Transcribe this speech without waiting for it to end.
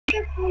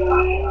Okay,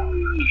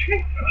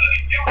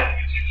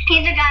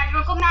 so guys,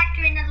 welcome back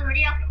to another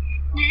video.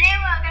 Today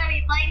we're going to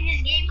be playing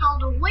this game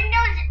called the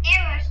Windows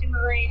Error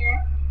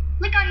Simulator.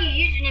 Click on your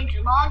username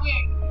to log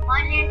in.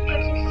 Log in to go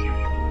to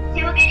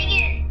see we're getting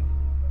in.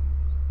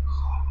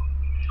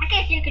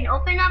 Okay, so you can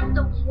open up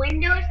the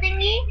Windows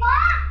thingy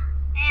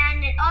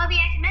and it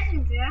OBS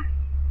Messenger.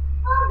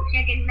 So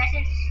you can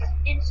message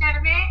inside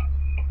of it.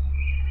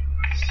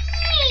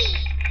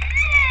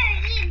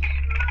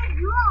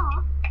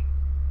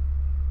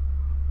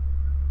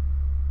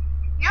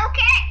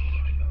 Okay.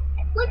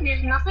 Look,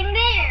 there's nothing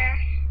there.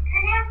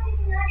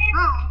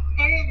 Oh,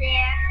 it is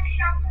there.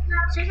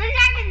 So since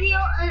I'm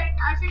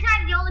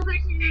the only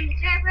person in the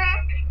server,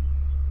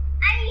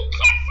 I can't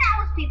chat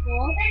with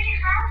people.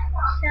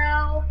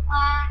 So,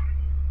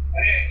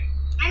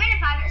 I'm in a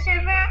private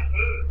server.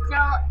 So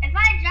if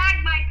I drag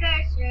my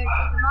cursor to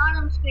the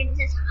bottom screen, it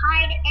says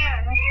hide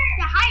error.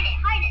 Yeah, hide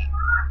it.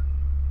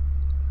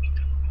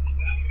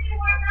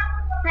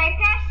 So I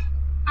press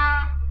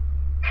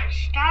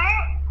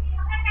start.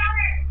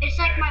 It's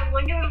like my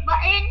Windows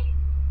button.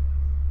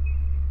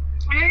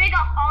 And then they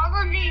got all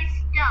of these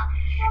stuff.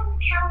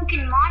 You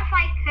can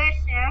modify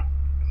cursor,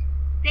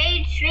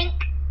 fade, shrink.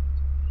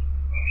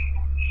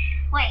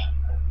 Wait.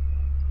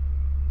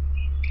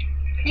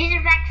 These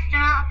effects do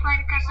not apply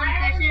to custom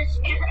cursors.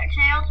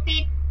 Trail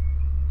speed.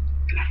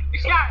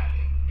 Start.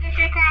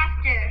 Cursor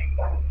crafter.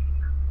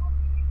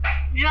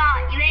 Draw.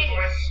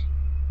 Erase.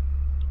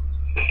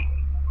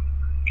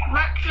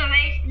 Let's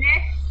erase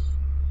this.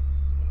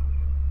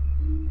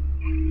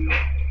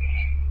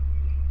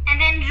 And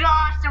then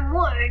draw some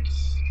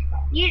words.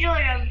 These words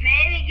are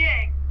very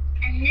good.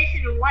 And this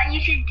is what you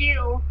should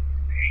do.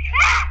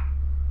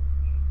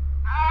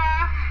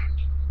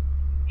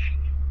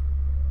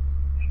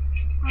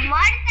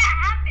 Why did that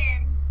happen?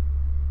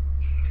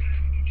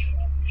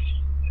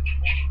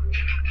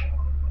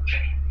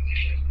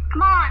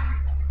 Come on.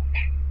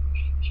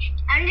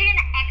 I'm just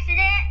gonna exit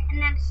it and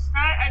then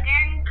start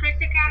again.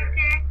 Cursor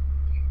crafter.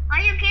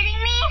 Are you kidding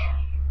me?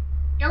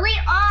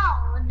 Delete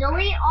all.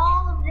 Delete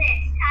all of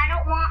this. I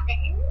don't want it.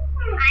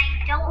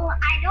 I don't want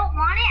it. I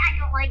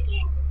don't like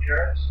it.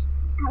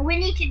 We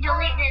need to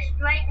delete this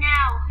right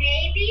now.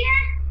 Baby?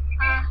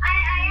 I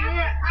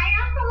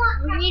also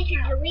want. We need to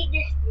delete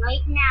this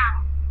right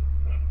now.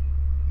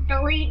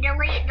 Delete.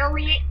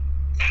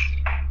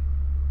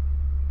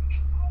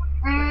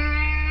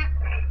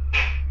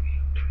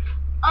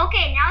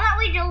 Okay, now that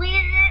we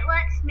deleted it,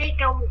 let's make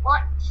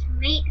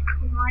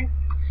one.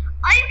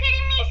 Are you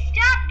kidding me?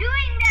 Stop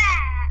doing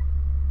that!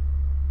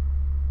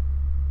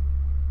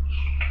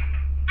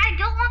 I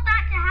don't want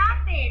that to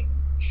happen.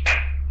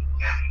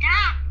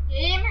 Stop,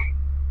 game.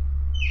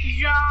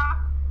 Draw.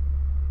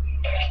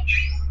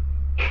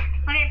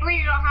 Okay,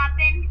 please don't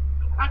happen.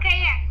 Okay,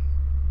 yes.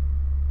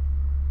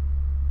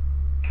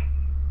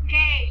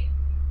 Okay.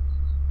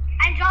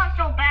 I draw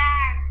so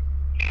bad.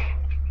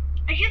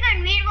 If you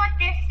can read what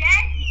this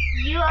says,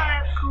 you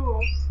are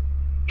cool.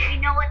 You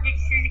know what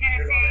this is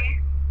gonna say.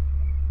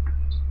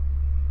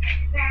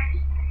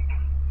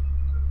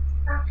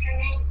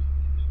 Okay.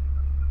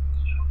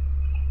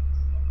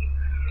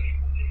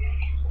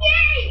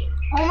 Yay!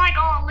 Oh my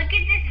god, look at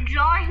this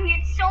drawing.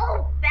 It's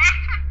so bad.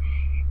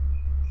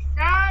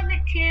 Sub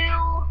to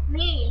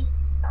me.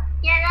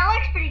 Yeah, that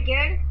looks pretty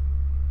good.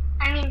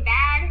 I mean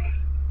bad.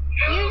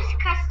 Use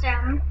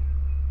custom.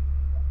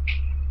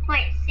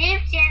 Wait,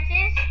 save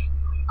chances.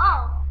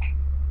 Oh.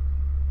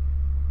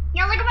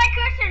 Yeah, look at my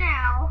cursor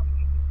now.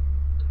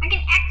 I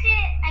can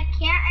exit. I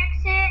can't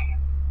exit.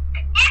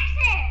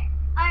 Exit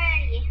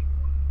already.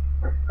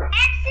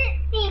 Exit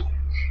me.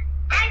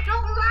 I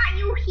don't want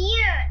you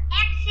here.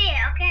 Exit.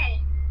 Okay.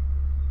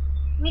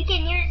 We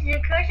can use the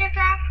cursor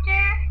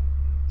crafter.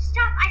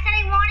 Stop. I said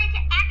I wanted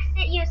to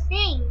exit your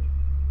thing.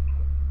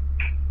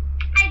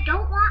 I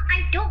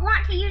don't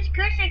want to use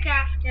cursor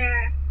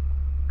crafter.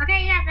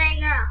 Okay, yeah, there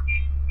you go.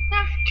 We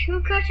have two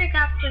cursor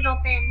crafters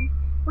open.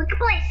 We could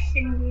play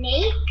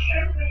Snake.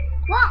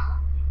 Whoa.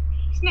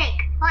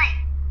 Snake. Play.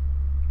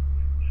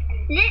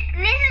 This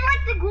is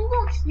like the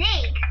Google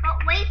Snake,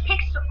 but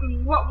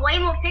way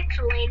more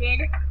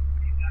pixelated.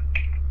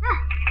 Huh.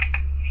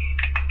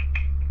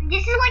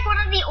 This is like one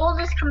of the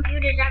oldest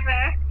computers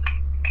ever.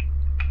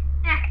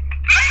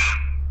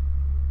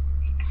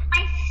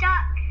 I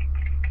suck.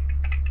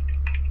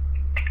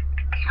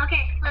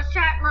 Okay, let's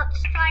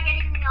try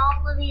getting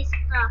all of these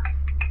stuff.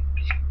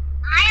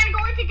 I am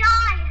going to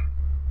die.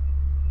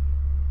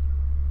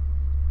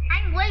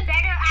 I'm way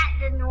better at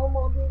the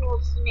normal Google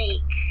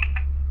Snake.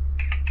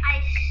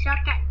 I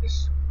suck at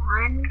this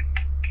one.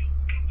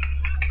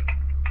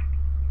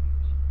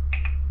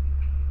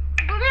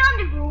 Really on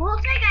the Google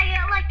Snake, I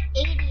get like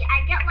 80.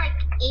 I get like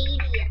 80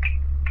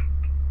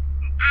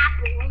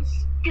 apples.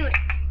 Dude,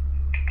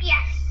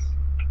 yes.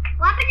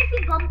 What happens if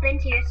you bump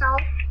into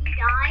yourself? You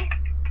die?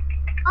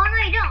 Oh no,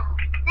 you don't.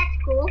 That's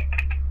cool.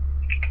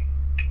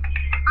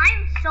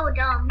 I'm so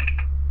dumb.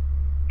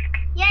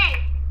 Yay.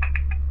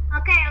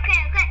 Okay.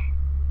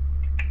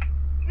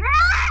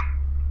 Ah!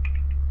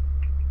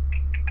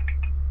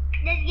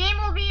 This game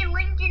will be be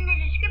linked in the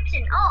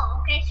description.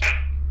 Oh, okay. So,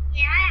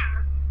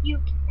 yeah, you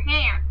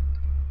can.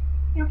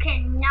 You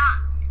cannot.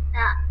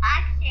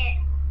 Exit.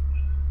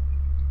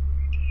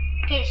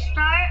 Okay,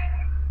 start.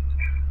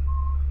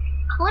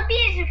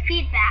 Clippy is your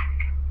feedback.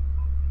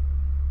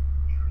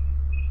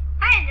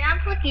 Hi, I'm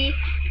Clippy.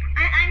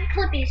 I'm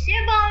Clippy.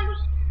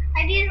 Seabugs,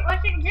 ideas or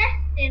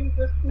suggestions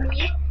with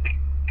me.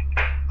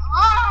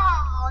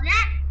 Oh,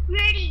 that's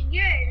pretty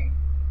good.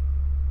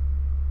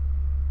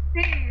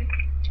 And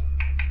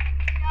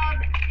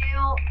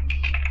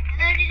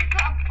then just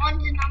put a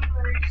bunch of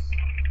numbers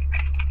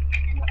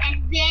and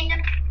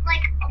random,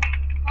 like a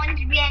bunch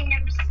of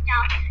random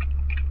stuff.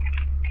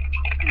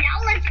 That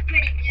looks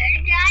pretty good,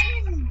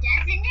 guys, doesn't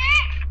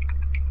it?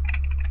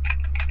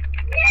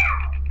 Yeah.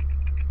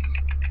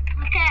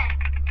 Okay.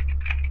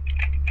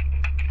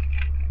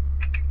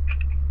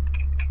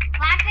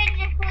 What happens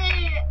if we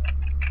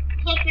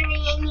pick the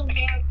remaining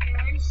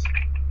characters?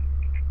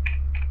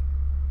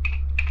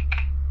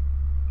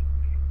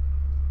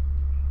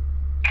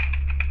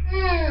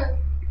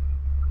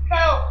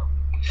 So,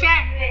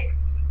 Shen.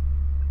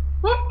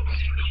 Whoop.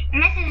 The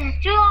message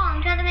is too long.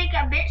 I'm trying to make it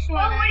a bit shorter.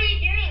 Well, what are you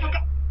doing?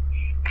 Okay.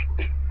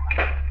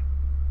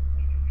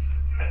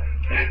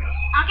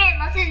 Okay,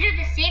 let's just do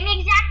the same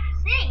exact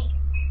thing.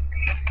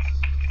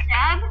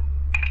 Sub.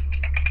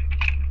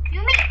 Do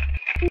me.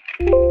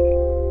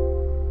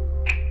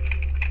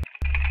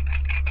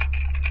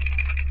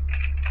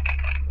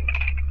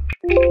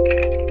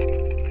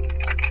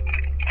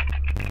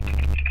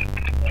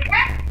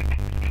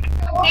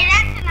 Okay,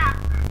 that's enough.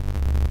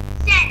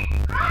 Send.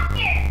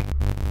 Rocket.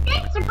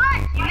 Thanks a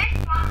bunch. You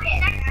missed Rocket.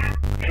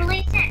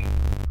 Release it.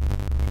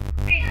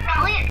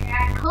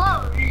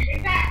 Close.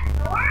 Is that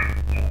door?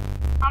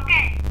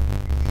 Okay.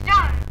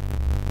 Start.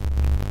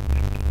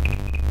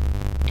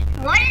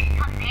 What is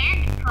command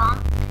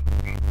prompt?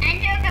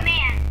 Enter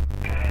command.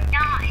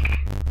 Die.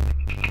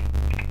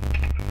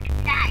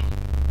 Die.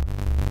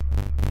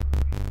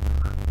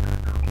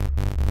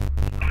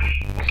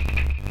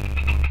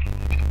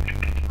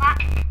 What?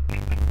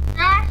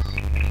 Slash.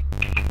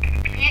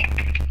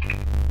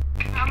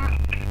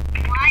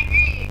 Why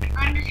did it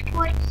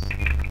underscore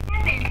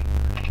 7?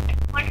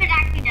 What if it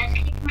actually does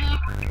kick me?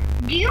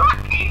 Do you have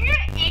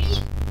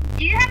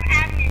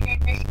admin in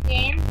this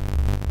game?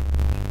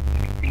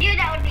 Dude,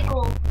 that would be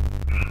cool.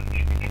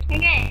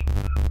 Okay.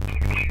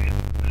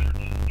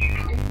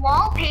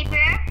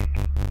 Wallpaper.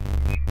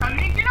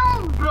 Original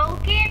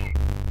broken.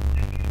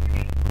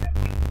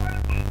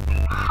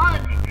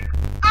 Hug.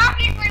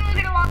 Obviously we're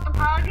gonna want the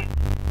pug.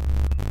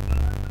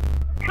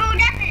 Who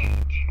doesn't?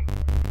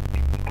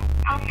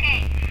 Okay.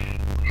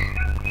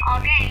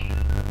 Okay.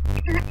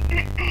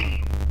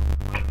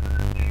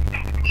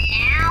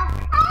 Now.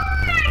 Oh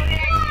my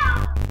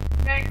god!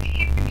 Let's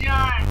hit the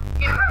jar.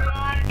 Hit the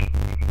jar.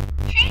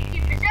 Thank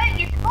you for showing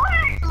your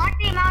support. Select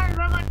the amount of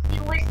Robux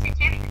you wish to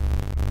tip.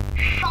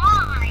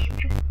 5.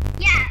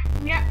 Yeah.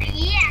 No,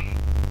 yes,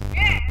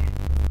 sir.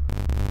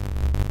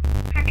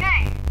 Okay.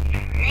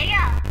 There you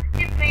go.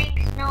 Tipping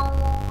snow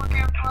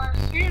temple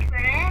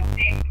super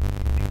epic.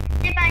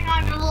 Tip back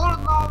on the blah.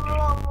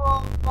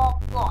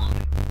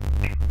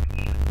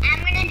 I'm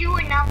gonna do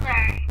another.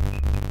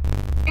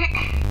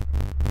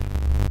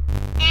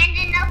 And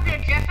another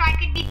just so I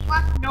can be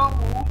plus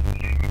normal.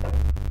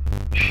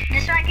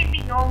 Just so I can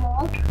be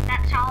normal.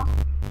 That's all.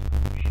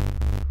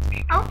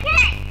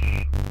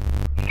 Okay.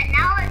 And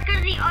now let's go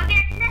to the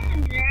organic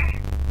messenger,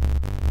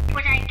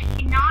 which I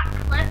cannot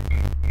clip,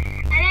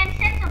 and then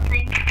send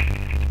something.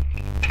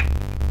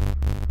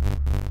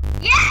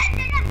 Yeah, it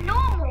says I'm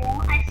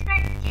normal. I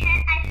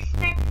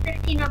spent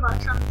 15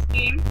 Robux on this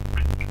game.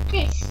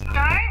 Okay,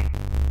 start.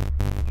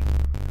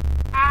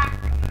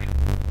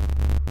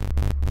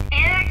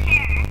 Error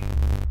terror.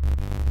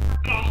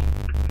 Okay.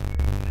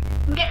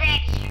 Get ready.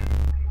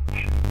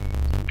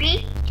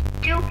 3,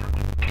 2,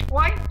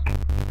 1,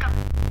 go.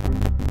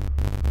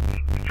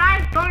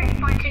 5 bonus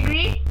points,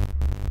 agree?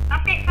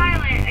 Update file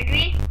alert,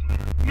 agree?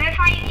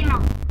 Verify your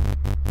email.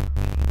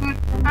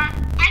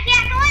 I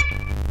can't go in!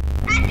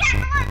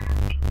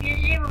 You're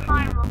disable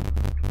firewall.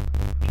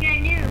 What can I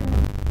do?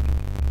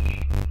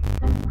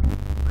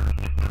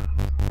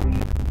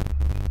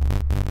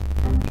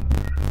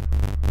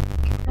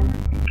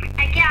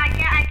 I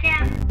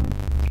can't.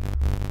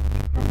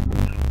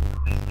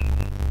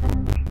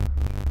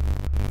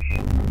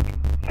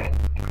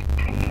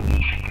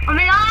 Oh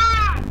my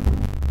god!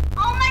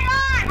 Oh my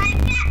god! I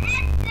can't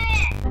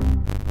exit!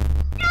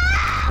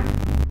 Stop!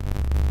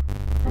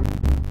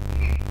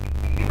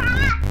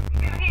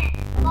 Okay,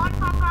 log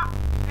pop up,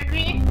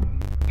 agree.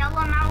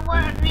 Yellow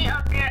malware, agree.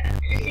 Okay,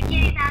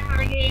 security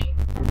password, agree.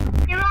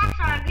 Your locks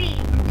are agree.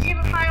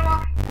 Disable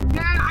firewall.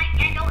 No, I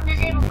don't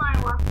disable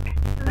firewall.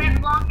 Prevent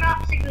block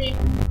drops, agree.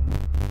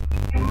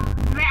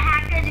 Prevent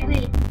hackers,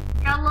 agree.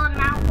 Download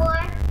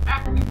malware.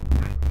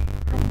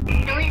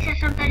 Delete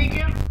system 32.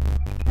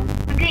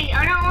 Agree.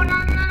 Oh no. I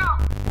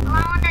don't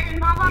want that to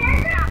pop up.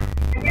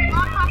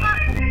 Block pop up.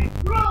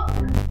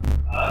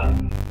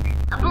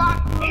 A block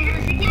is a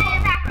security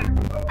password.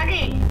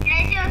 Okay. Can I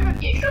see your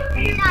cookies?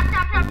 Stop.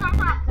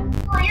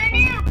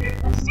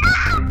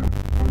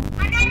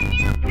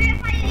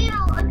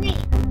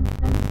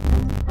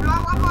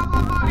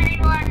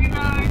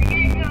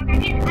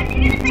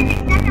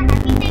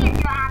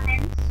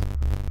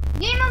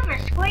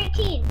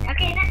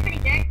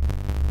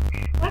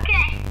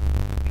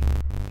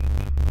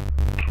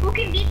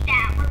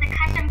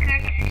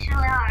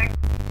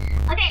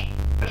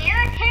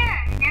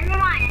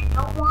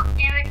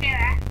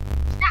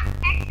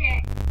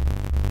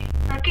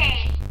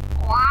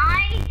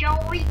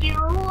 do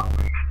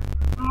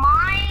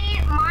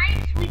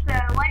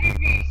Minesweeper. What is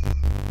this?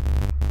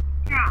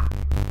 No.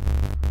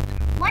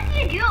 What do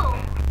you do?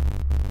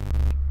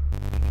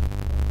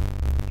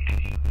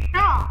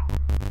 No.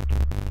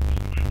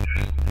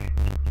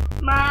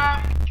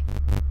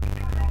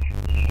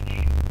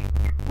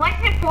 What's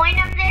the point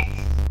of this?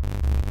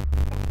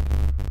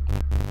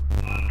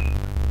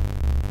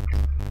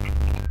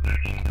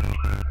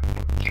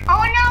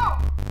 Oh no!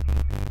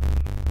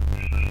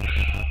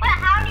 But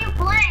how do you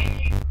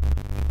play?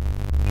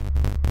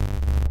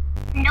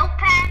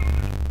 Notepad?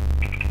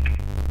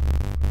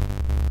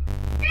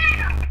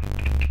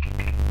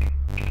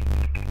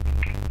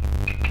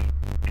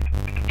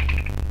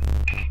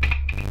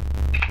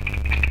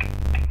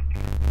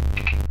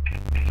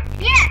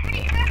 Yeah,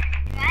 pretty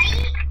perfect,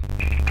 right?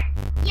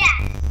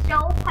 Yes, so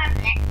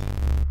perfect.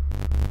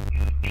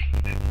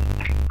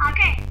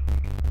 Okay.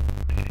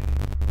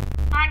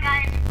 Bye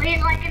guys,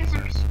 please like and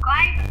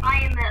subscribe.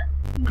 I am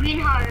a green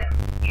heart.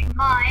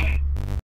 Bye.